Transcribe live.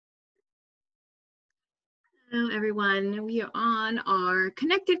Hello everyone, we are on our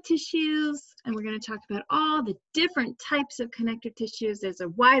connective tissues and we're going to talk about all the different types of connective tissues. There's a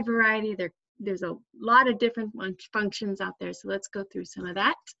wide variety, there's a lot of different functions out there, so let's go through some of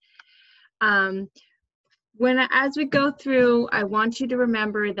that. As we go through, I want you to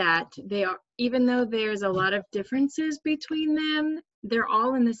remember that they are, even though there's a lot of differences between them, they're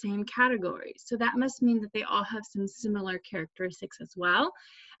all in the same category. So that must mean that they all have some similar characteristics as well.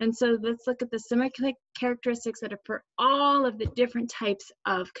 And so let's look at the similar characteristics that are for all of the different types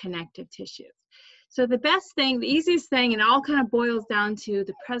of connective tissues. So the best thing, the easiest thing, and it all kind of boils down to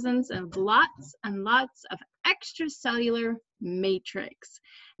the presence of lots and lots of extracellular matrix.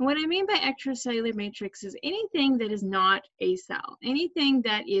 And what I mean by extracellular matrix is anything that is not a cell, anything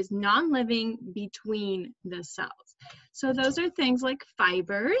that is non-living between the cells. So those are things like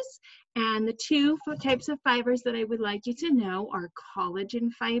fibers, and the two types of fibers that I would like you to know are collagen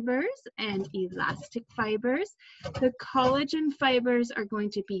fibers and elastic fibers. The collagen fibers are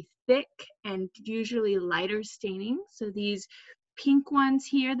going to be thick and usually lighter staining. So these pink ones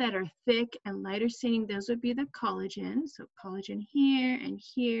here that are thick and lighter staining, those would be the collagen. So collagen here and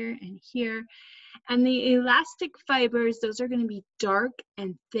here and here. And the elastic fibers, those are going to be dark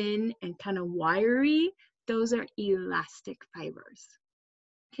and thin and kind of wiry. Those are elastic fibers.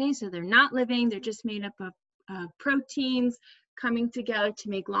 Okay, so they're not living, they're just made up of proteins coming together to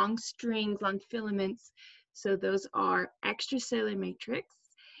make long strings, long filaments. So those are extracellular matrix.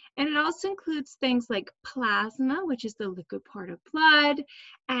 And it also includes things like plasma, which is the liquid part of blood,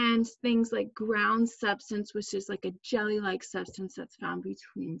 and things like ground substance, which is like a jelly-like substance that's found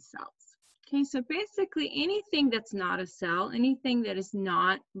between cells. Okay, so basically anything that's not a cell, anything that is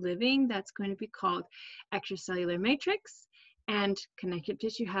not living, that's going to be called extracellular matrix, and connective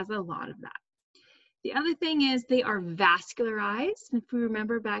tissue has a lot of that. The other thing is they are vascularized. If we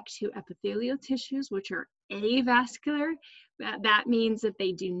remember back to epithelial tissues, which are avascular, that means that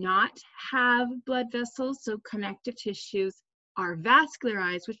they do not have blood vessels. So connective tissues are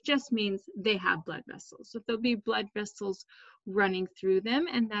vascularized, which just means they have blood vessels. So there'll be blood vessels running through them,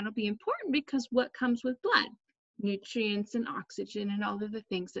 and that'll be important because what comes with blood? Nutrients and oxygen and all of the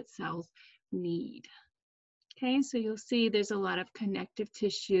things that cells need. Okay, so you'll see there's a lot of connective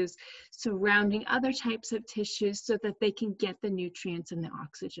tissues surrounding other types of tissues so that they can get the nutrients and the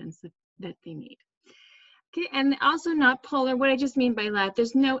oxygens that they need. Okay, and also not polar. What I just mean by that,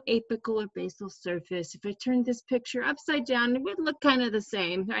 there's no apical or basal surface. If I turn this picture upside down, it would look kind of the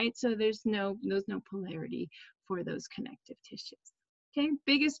same, right? So there's no polarity for those connective tissues. Okay,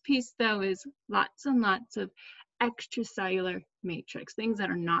 biggest piece though is lots and lots of extracellular matrix, things that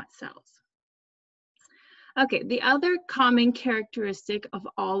are not cells. Okay, the other common characteristic of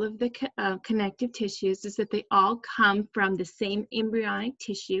all of the connective tissues is that they all come from the same embryonic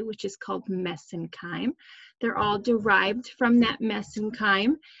tissue, which is called mesenchyme. They're all derived from that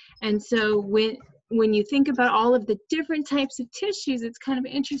mesenchyme. And so when you think about all of the different types of tissues, it's kind of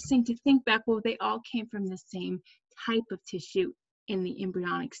interesting to think back, well, they all came from the same type of tissue in the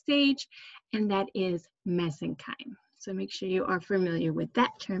embryonic stage, and that is mesenchyme. So make sure you are familiar with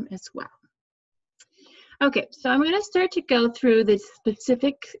that term as well. Okay, so I'm going to start to go through the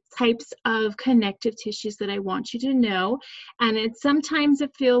specific types of connective tissues that I want you to know. And sometimes it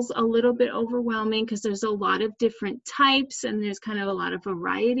feels a little bit overwhelming because there's a lot of different types and there's kind of a lot of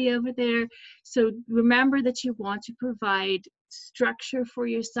variety over there. So remember that you want to provide structure for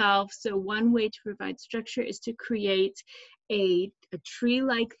yourself. So one way to provide structure is to create a tree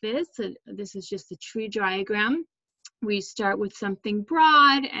like this. So this is just a tree diagram. We start with something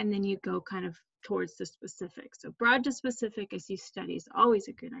broad and then you go kind of towards the specific. So broad to specific as you study is always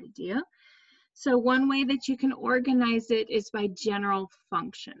a good idea. So one way that you can organize it is by general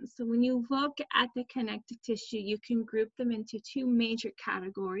functions. So when you look at the connective tissue, you can group them into two major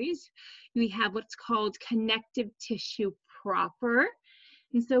categories. We have what's called connective tissue proper.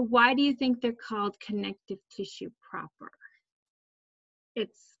 And so why do you think they're called connective tissue proper?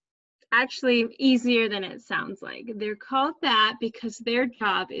 It's actually easier than it sounds like. They're called that because their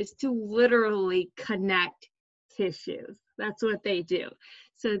job is to literally connect tissues. That's what they do.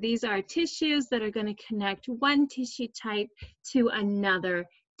 So these are tissues that are going to connect one tissue type to another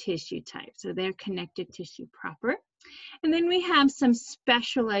tissue type. So they're connective tissue proper. And then we have some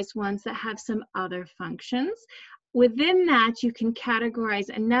specialized ones that have some other functions. Within that, you can categorize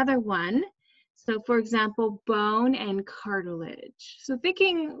another one. So for example, bone and cartilage. So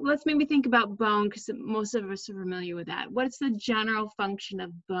let's maybe think about bone because most of us are familiar with that. What's the general function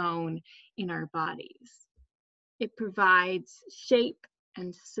of bone in our bodies? It provides shape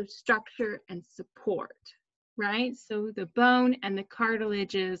and structure and support. right? So the bone and the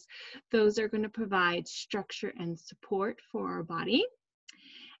cartilages, those are going to provide structure and support for our body.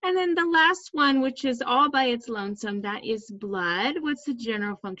 And then the last one, which is all by its lonesome, that is blood. What's the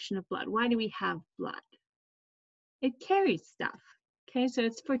general function of blood? Why do we have blood? It carries stuff, okay? So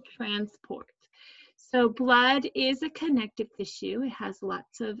it's for transport. So blood is a connective tissue. It has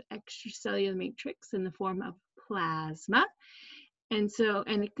lots of extracellular matrix in the form of plasma. And so,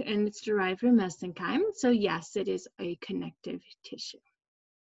 and it's derived from mesenchyme. So yes, it is a connective tissue.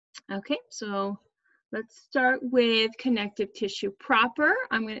 Okay, so let's start with connective tissue proper.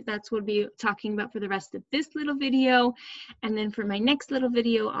 That's what we'll be talking about for the rest of this little video. And then for my next little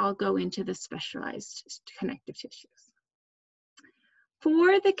video, I'll go into the specialized connective tissues.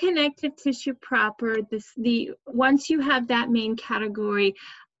 For the connective tissue proper, once you have that main category,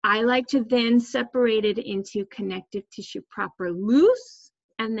 I like to then separate it into connective tissue proper loose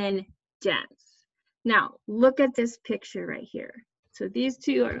and then dense. Now, look at this picture right here. So these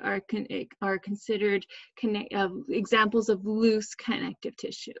two are considered examples of loose connective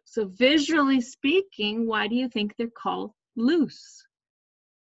tissue. So visually speaking, why do you think they're called loose?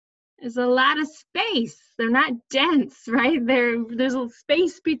 There's a lot of space. They're not dense, right? There's a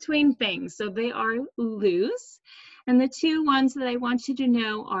space between things, so they are loose. And the two ones that I want you to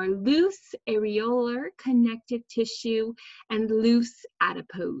know are loose areolar connective tissue and loose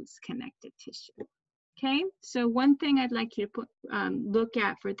adipose connective tissue. Okay, so one thing I'd like you to look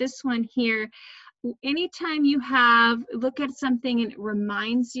at for this one here, anytime you look at something and it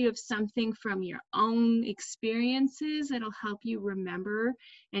reminds you of something from your own experiences, it'll help you remember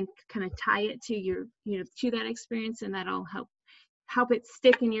and kind of tie it to to that experience, and that'll help it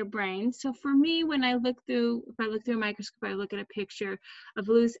stick in your brain. So for me, when I look through, if I look through a microscope, I look at a picture of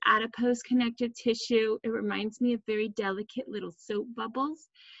loose adipose connective tissue, it reminds me of very delicate little soap bubbles.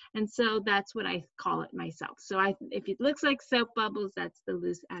 And so that's what I call it myself. So if it looks like soap bubbles, that's the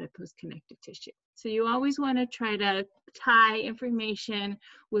loose adipose connective tissue. So you always want to try to tie information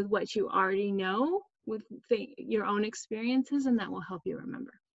with what you already know, with your own experiences, and that will help you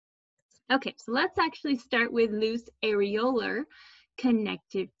remember. Okay, so let's actually start with loose areolar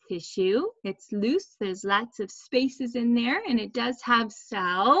connective tissue. It's loose, there's lots of spaces in there, and it does have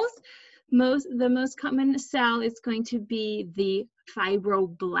cells. The most common cell is going to be the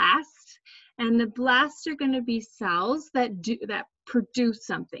fibroblast, and the blasts are going to be cells that produce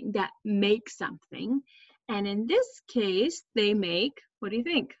something, that make something. And in this case, they make, what do you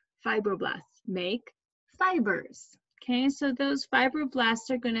think? Fibroblasts make fibers. Okay, so those fibroblasts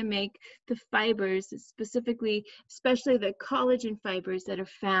are going to make the fibers, especially the collagen fibers that are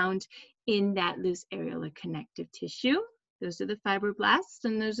found in that loose areolar connective tissue. Those are the fibroblasts,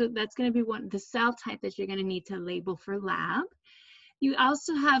 and that's going to be the cell type that you're going to need to label for lab. You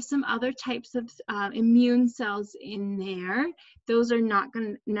also have some other types of immune cells in there. Those are not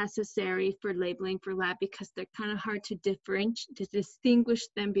necessary for labeling for lab because they're kind of hard to distinguish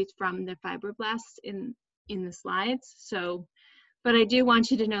them from the fibroblasts in the slides. So, but I do want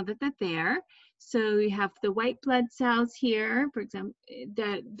you to know that they're there. So you have the white blood cells here, for example,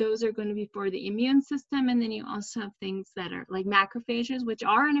 those are going to be for the immune system. And then you also have things that are like macrophages, which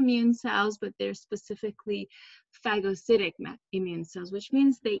are an immune cells, but they're specifically phagocytic immune cells, which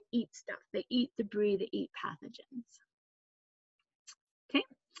means they eat stuff. They eat debris, they eat pathogens. Okay.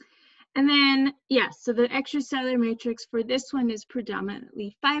 And then, yes, so the extracellular matrix for this one is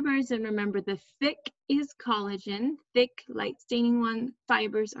predominantly fibers. And remember, the thick is collagen. Thick, light staining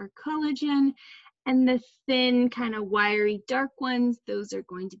fibers are collagen. And the thin, kind of wiry, dark ones, those are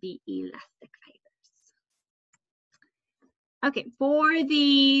going to be elastic fibers. Okay, for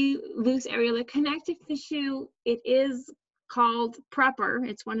the loose areolar connective tissue, it is called proper.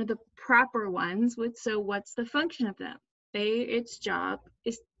 It's one of the proper ones. So what's the function of them? Its job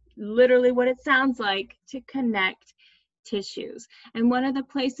is literally what it sounds like, to connect tissues. And one of the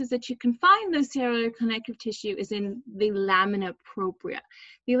places that you can find the cellular connective tissue is in the lamina propria.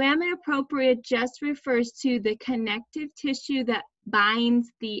 The lamina propria just refers to the connective tissue that binds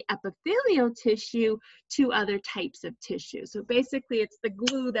the epithelial tissue to other types of tissue. So basically it's the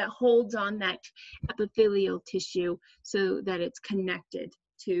glue that holds on that epithelial tissue so that it's connected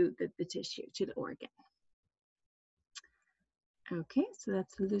to the tissue, to the organ. Okay, so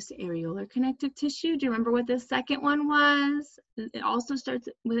that's the loose areolar connective tissue. Do you remember what the second one was? It also starts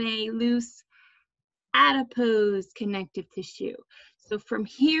with a loose adipose connective tissue. So from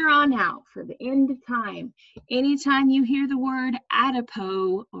here on out, for the end of time, anytime you hear the word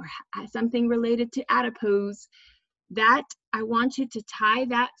adipose or something related to adipose, that I want you to tie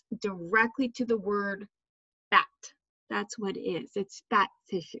that directly to the word fat. That's what it is. It's fat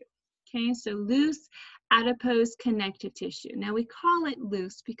tissue. Okay, so loose adipose connective tissue. Now we call it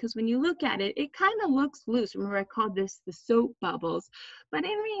loose because when you look at it, it kind of looks loose. Remember I called this the soap bubbles, but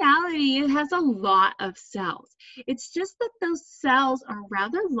in reality, it has a lot of cells. It's just that those cells are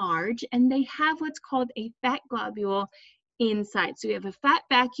rather large and they have what's called a fat globule inside. So you have a fat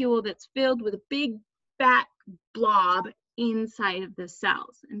vacuole that's filled with a big fat blob inside of the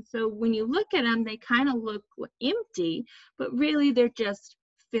cells. And so when you look at them, they kind of look empty, but really they're just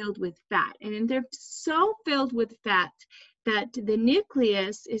filled with fat. And they're so filled with fat that the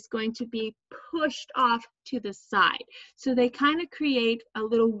nucleus is going to be pushed off to the side. So they kind of create a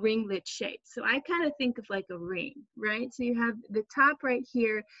little ringlet shape. So I kind of think of like a ring, right? So you have the top right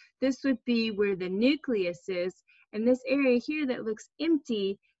here. This would be where the nucleus is. And this area here that looks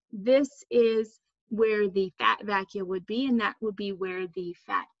empty, this is where the fat vacuole would be, and that would be where the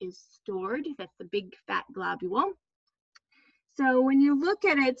fat is stored. That's the big fat globule. So when you look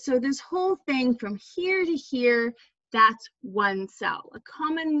at it, so this whole thing from here to here, that's one cell. A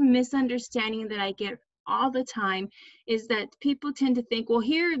common misunderstanding that I get all the time is that people tend to think, well,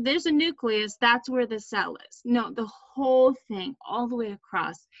 here, there's a nucleus, that's where the cell is. No, the whole thing, all the way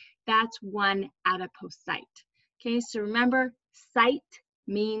across, that's one adipocyte. Okay, so remember, site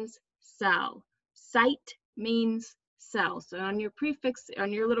means cell. Site means cell. So on your prefix,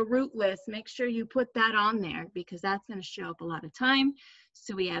 on your little root list, make sure you put that on there because that's going to show up a lot of time.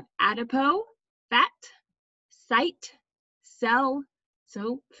 So we have adipo, fat, site, cell,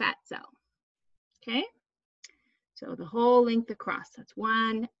 so fat cell. Okay? So the whole length across, that's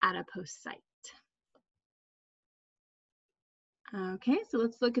one adipocyte. Okay, so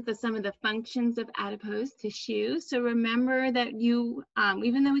let's look at some of the functions of adipose tissue. So remember that you,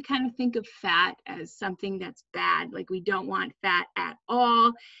 even though we kind of think of fat as something that's bad, like we don't want fat at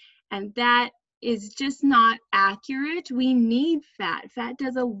all, and that is just not accurate. We need fat. Fat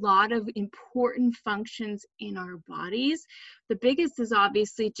does a lot of important functions in our bodies. The biggest is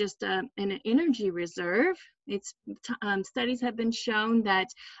obviously just an energy reserve. It's studies have been shown that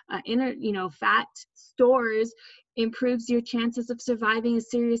fat stores improves your chances of surviving a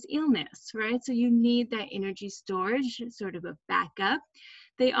serious illness, right? So you need that energy storage, sort of a backup.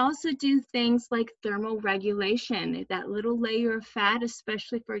 They also do things like thermal regulation. That little layer of fat,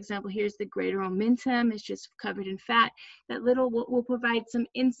 especially, for example, here's the greater omentum, it's just covered in fat. That little will provide some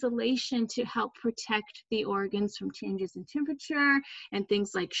insulation to help protect the organs from changes in temperature and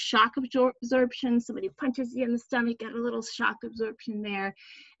things like shock absorption. Somebody punches you in the stomach, get a little shock absorption there.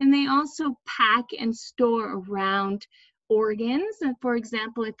 And they also pack and store around organs. And for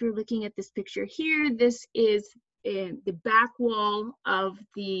example, if you're looking at this picture here, this is in the back wall of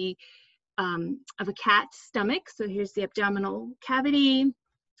a cat's stomach. So here's the abdominal cavity.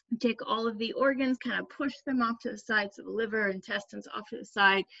 Take all of the organs, kind of push them off to the side. So the liver, intestines off to the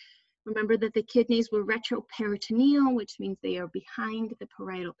side. Remember that the kidneys were retroperitoneal, which means they are behind the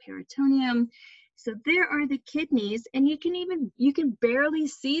parietal peritoneum. So there are the kidneys, and you can barely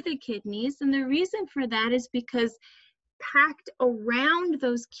see the kidneys. And the reason for that is because packed around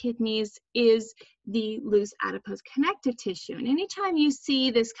those kidneys is the loose adipose connective tissue. And anytime you see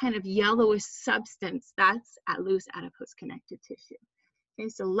this kind of yellowish substance, that's loose adipose connective tissue. Okay,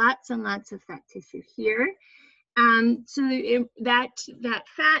 so lots and lots of fat tissue here. That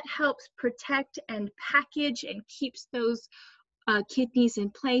fat helps protect and package and keeps those kidneys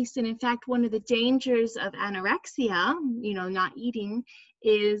in place. And in fact, one of the dangers of anorexia, not eating,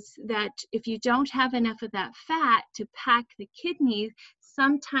 is that if you don't have enough of that fat to pack the kidneys,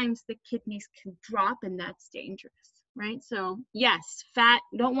 sometimes the kidneys can drop, and that's dangerous, right? So yes, fat,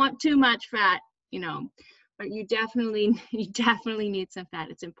 don't want too much fat, but you definitely need some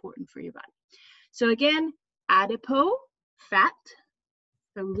fat. It's important for your body. So again, adipo, fat,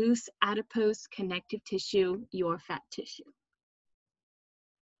 the loose adipose connective tissue, your fat tissue.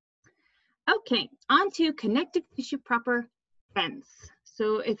 Okay, on to connective tissue proper, dense.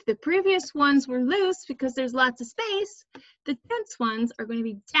 So if the previous ones were loose because there's lots of space, the dense ones are going to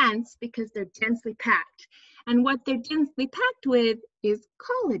be dense because they're densely packed. And what they're densely packed with is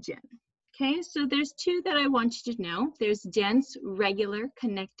collagen. Okay, so there's two that I want you to know. There's dense regular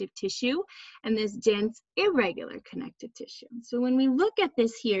connective tissue, and there's dense irregular connective tissue. So when we look at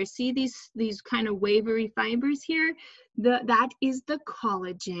this here, see these kind of wavery fibers here? That is the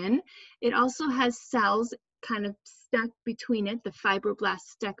collagen. It also has cells kind of stuck between it, the fibroblasts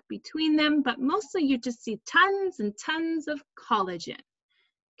stuck between them, but mostly you just see tons and tons of collagen.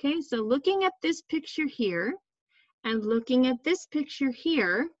 Okay, so looking at this picture here and looking at this picture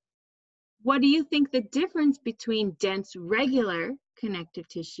here, what do you think the difference between dense regular connective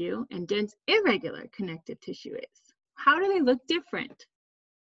tissue and dense irregular connective tissue is? How do they look different?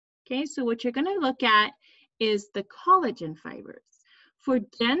 Okay, so what you're going to look at is the collagen fibers. For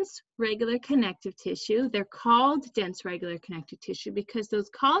dense regular connective tissue, they're called dense regular connective tissue because those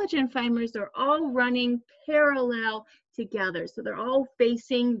collagen fibers are all running parallel together. So they're all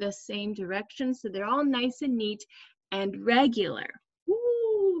facing the same direction. So they're all nice and neat and regular.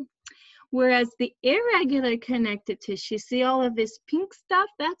 Woo! Whereas the irregular connective tissue, see all of this pink stuff?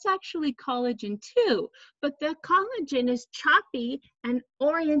 That's actually collagen too, but the collagen is choppy and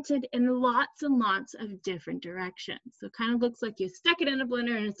oriented in lots and lots of different directions. So it kind of looks like you stuck it in a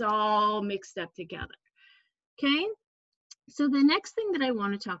blender and it's all mixed up together. Okay, so the next thing that I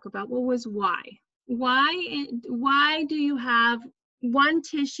want to talk about was why. Why do you have one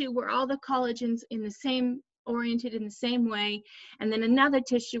tissue where all the collagen's in the same oriented in the same way, and then another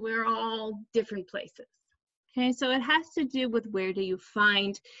tissue where all different places? Okay, so it has to do with where do you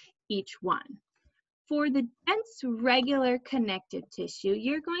find each one. For the dense regular connective tissue,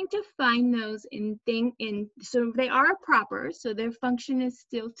 you're going to find those so they are proper, so their function is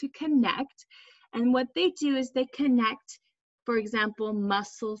still to connect, and what they do is they connect, for example,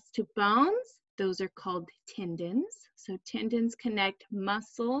 muscles to bones. Those are called tendons. So tendons connect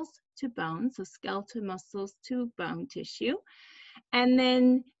muscles to bones, so skeletal muscles to bone tissue. And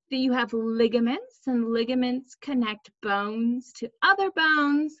then you have ligaments, and ligaments connect bones to other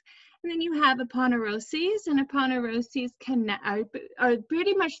bones. And then you have aponeuroses, and aponeuroses are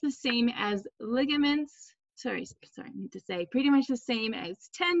pretty much the same as ligaments. I need to say pretty much the same as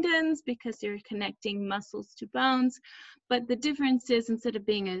tendons because you're connecting muscles to bones. But the difference is instead of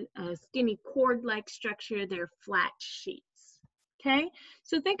being a skinny cord-like structure, they're flat sheets. Okay,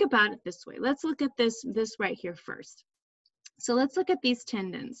 so think about it this way. Let's look at this right here first. So let's look at these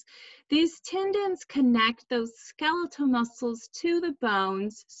tendons. These tendons connect those skeletal muscles to the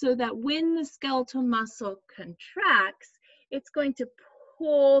bones so that when the skeletal muscle contracts, it's going to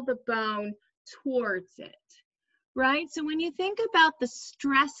pull the bone towards it, right? So when you think about the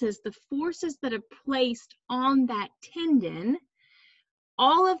stresses, the forces that are placed on that tendon,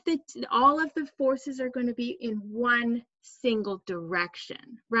 all of the forces are going to be in one single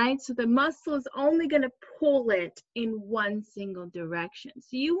direction, right? So the muscle is only going to pull it in one single direction. So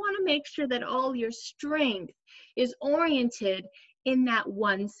you want to make sure that all your strength is oriented in that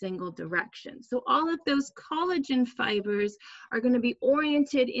one single direction. So all of those collagen fibers are going to be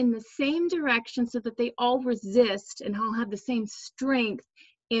oriented in the same direction so that they all resist and all have the same strength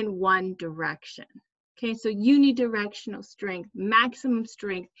in one direction. Okay, so unidirectional strength, maximum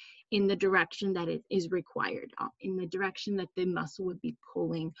strength in the direction that it is required, in the direction that the muscle would be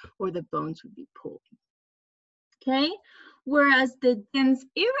pulling or the bones would be pulling. Okay, whereas the dense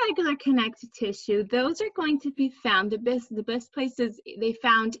irregular connective tissue, those are going to be found, the best places they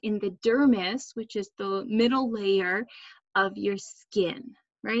found in the dermis, which is the middle layer of your skin,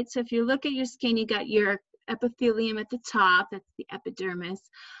 right? So if you look at your skin, you got your epithelium at the top, that's the epidermis.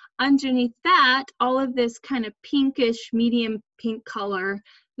 Underneath that, all of this kind of pinkish, medium pink color,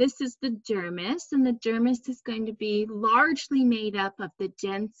 this is the dermis, and the dermis is going to be largely made up of the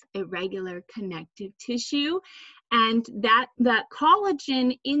dense, irregular connective tissue. And that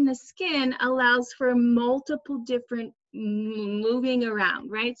collagen in the skin allows for multiple different moving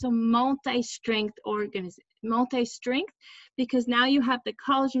around, right? So multi-strength because now you have the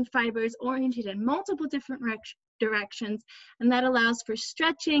collagen fibers oriented in multiple different directions, and that allows for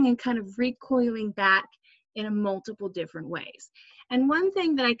stretching and kind of recoiling back in multiple different ways. And one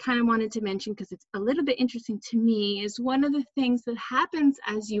thing that I kind of wanted to mention, because it's a little bit interesting to me, is one of the things that happens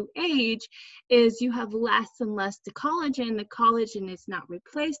as you age is you have less and less collagen. The collagen is not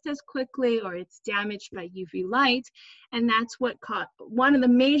replaced as quickly, or it's damaged by UV light, and that's what one of the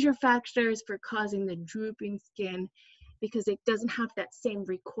major factors for causing the drooping skin, because it doesn't have that same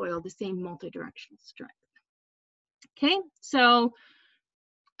recoil, the same multi-directional strength. Okay, so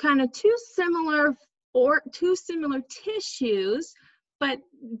kind of two similar tissues, but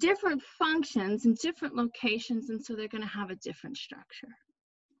different functions and different locations, and so they're going to have a different structure.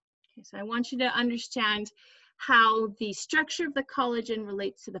 Okay, so I want you to understand how the structure of the collagen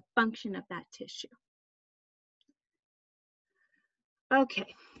relates to the function of that tissue.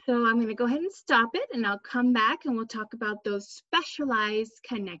 Okay, so I'm going to go ahead and stop it, and I'll come back and we'll talk about those specialized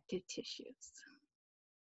connective tissues.